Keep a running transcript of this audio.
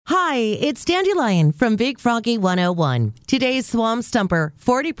Hi, it's Dandelion from Big Froggy 101. Today's Swamp Stumper,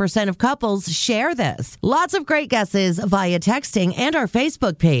 40% of couples share this. Lots of great guesses via texting and our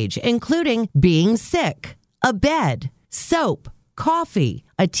Facebook page, including being sick, a bed, soap, coffee,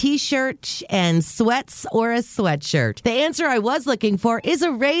 a t-shirt, and sweats or a sweatshirt. The answer I was looking for is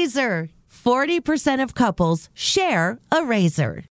a razor. 40% of couples share a razor.